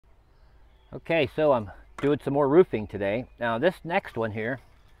Okay, so I'm doing some more roofing today. Now this next one here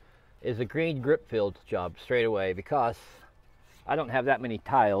is a green grip filled job straight away because I don't have that many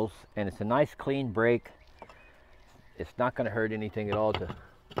tiles and it's a nice clean break. It's not going to hurt anything at all to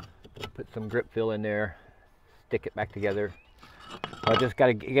put some grip fill in there, stick it back together. I just got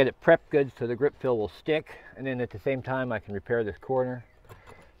to get it prepped good so the grip fill will stick, and then at the same time I can repair this corner,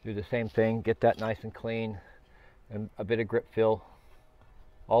 do the same thing, get that nice and clean, and a bit of grip fill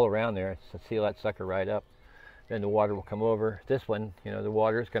all around there to seal that sucker right up. Then the water will come over. This one, you know, the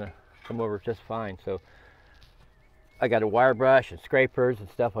water is going to come over just fine. So I got a wire brush and scrapers and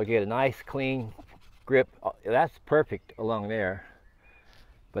stuff. I'll get a nice clean grip. That's perfect along there,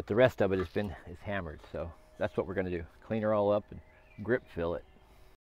 but the rest of it is hammered. So that's what we're going to do. Clean her all up and grip fill it.